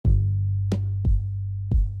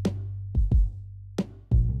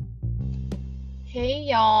Hey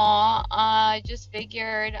y'all, I just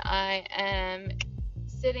figured I am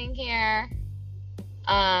sitting here,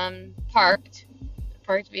 parked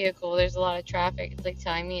vehicle. There's a lot of traffic. It's like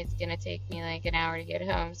telling me it's gonna take me like an hour to get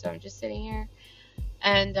home, so I'm just sitting here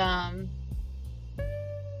and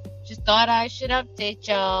just thought I should update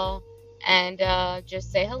y'all and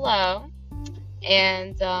just say hello.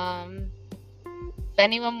 And if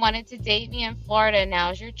anyone wanted to date me in Florida,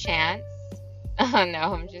 now's your chance. Oh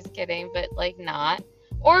no, I'm just kidding, but like not.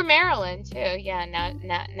 Or Maryland too. Yeah,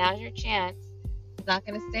 now's your chance. It's not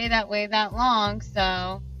gonna stay that way that long,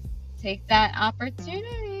 so take that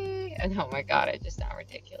opportunity. And oh my god, I just sound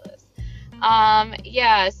ridiculous.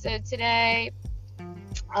 Yeah. So today,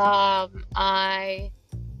 I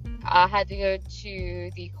had to go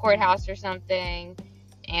to the courthouse or something,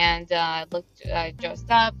 and dressed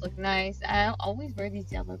up, looked nice. I always wear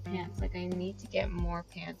these yellow pants. Like I need to get more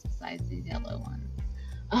pants besides these yellow ones.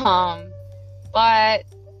 But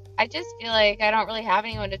I just feel like I don't really have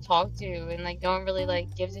anyone to talk to, and like no one really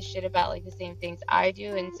like gives a shit about like the same things I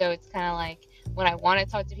do, and so it's kind of like when I want to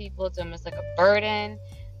talk to people, it's almost like a burden,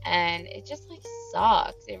 and it just like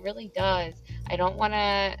sucks. It really does. I want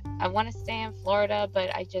to stay in Florida, but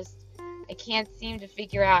I can't seem to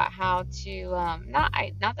figure out how to not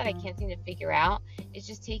that I can't seem to figure out. It's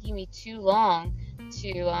just taking me too long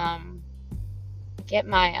to get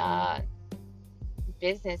my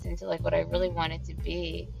business into like what I really want it to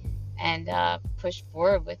be and push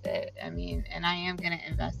forward with it. I mean, and I am going to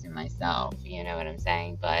invest in myself, you know what I'm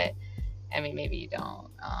saying? But I mean, maybe you don't.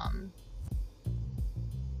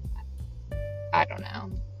 I don't know,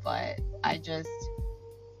 but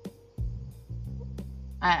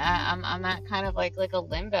I'm at kind of like a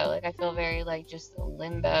limbo. Like I feel very like just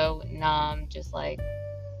limbo, numb, just like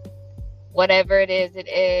whatever it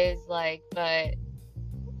is like. But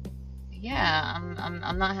yeah,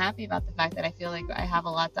 I'm not happy about the fact that I feel like I have a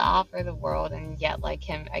lot to offer the world, and yet like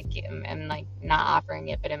I'm like not offering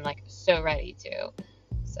it, but I'm like so ready to.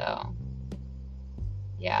 So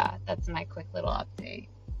yeah, that's my quick little update.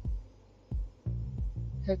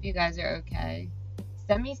 Hope you guys are okay.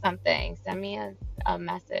 Send me something. Send me a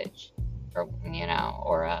message, or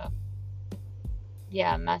or a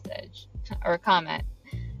message or a comment.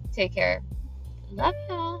 Take care. Love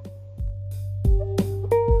y'all.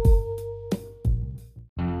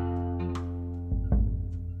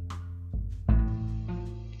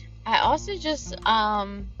 I also just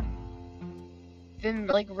been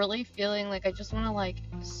like really feeling like I just want to like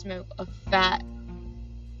smoke a fat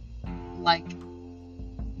like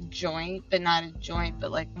joint, but not a joint,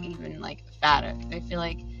 but like even like fatter. I feel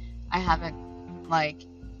like I haven't like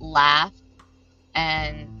laughed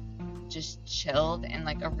and just chilled in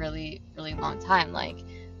like a really really long time, like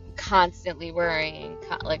constantly worrying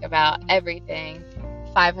like about everything,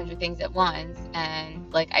 500 things at once,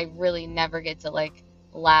 and like I really never get to like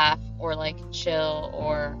laugh or like chill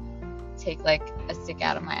or take like a stick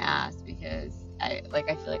out of my ass because I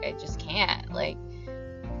feel like I just can't like.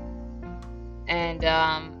 And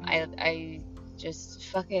I just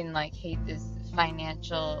fucking like hate this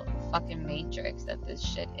financial fucking matrix that this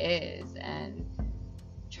shit is, and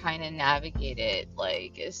trying to navigate it,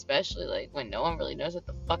 like especially like when no one really knows what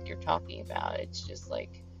the fuck you're talking about. It's just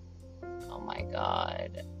like, oh my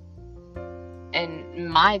god.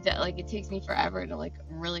 And like it takes me forever to like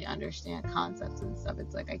really understand concepts and stuff.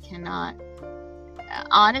 It's like I cannot,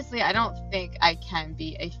 honestly, I don't think I can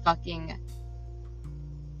be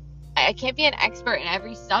I can't be an expert in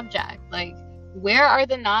every subject. Like, where are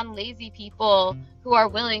the non-lazy people who are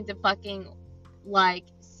willing to fucking like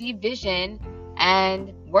see vision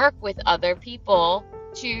and work with other people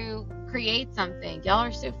to create something? Y'all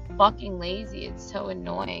are so fucking lazy. It's so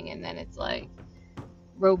annoying. And then it's like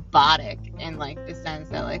robotic in like the sense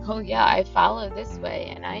that like, oh yeah, I follow this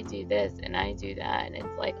way and I do this and I do that, and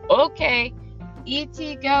it's like, okay,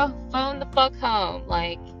 ET, go phone the fuck home.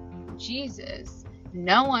 Like, Jesus,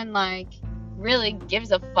 no one like really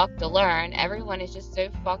gives a fuck to learn. Everyone is just so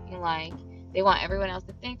fucking like, they want everyone else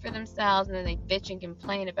to think for themselves, and then they bitch and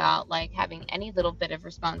complain about like having any little bit of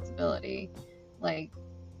responsibility. Like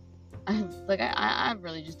I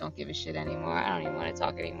really just don't give a shit anymore. I don't even want to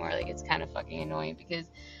talk anymore. Like, it's kind of fucking annoying because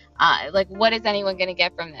like, what is anyone gonna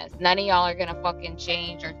get from this? None of y'all are gonna fucking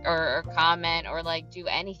change or comment or like do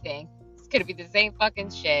anything. It's gonna be the same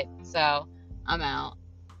fucking shit. So I'm out.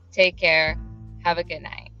 Take care. Have a good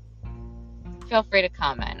night. Feel free to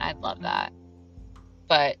comment. I'd love that.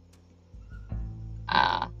 But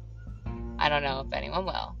I don't know if anyone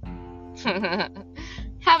will.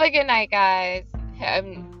 Have a good night, guys.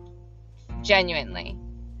 Genuinely,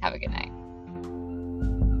 have a good night.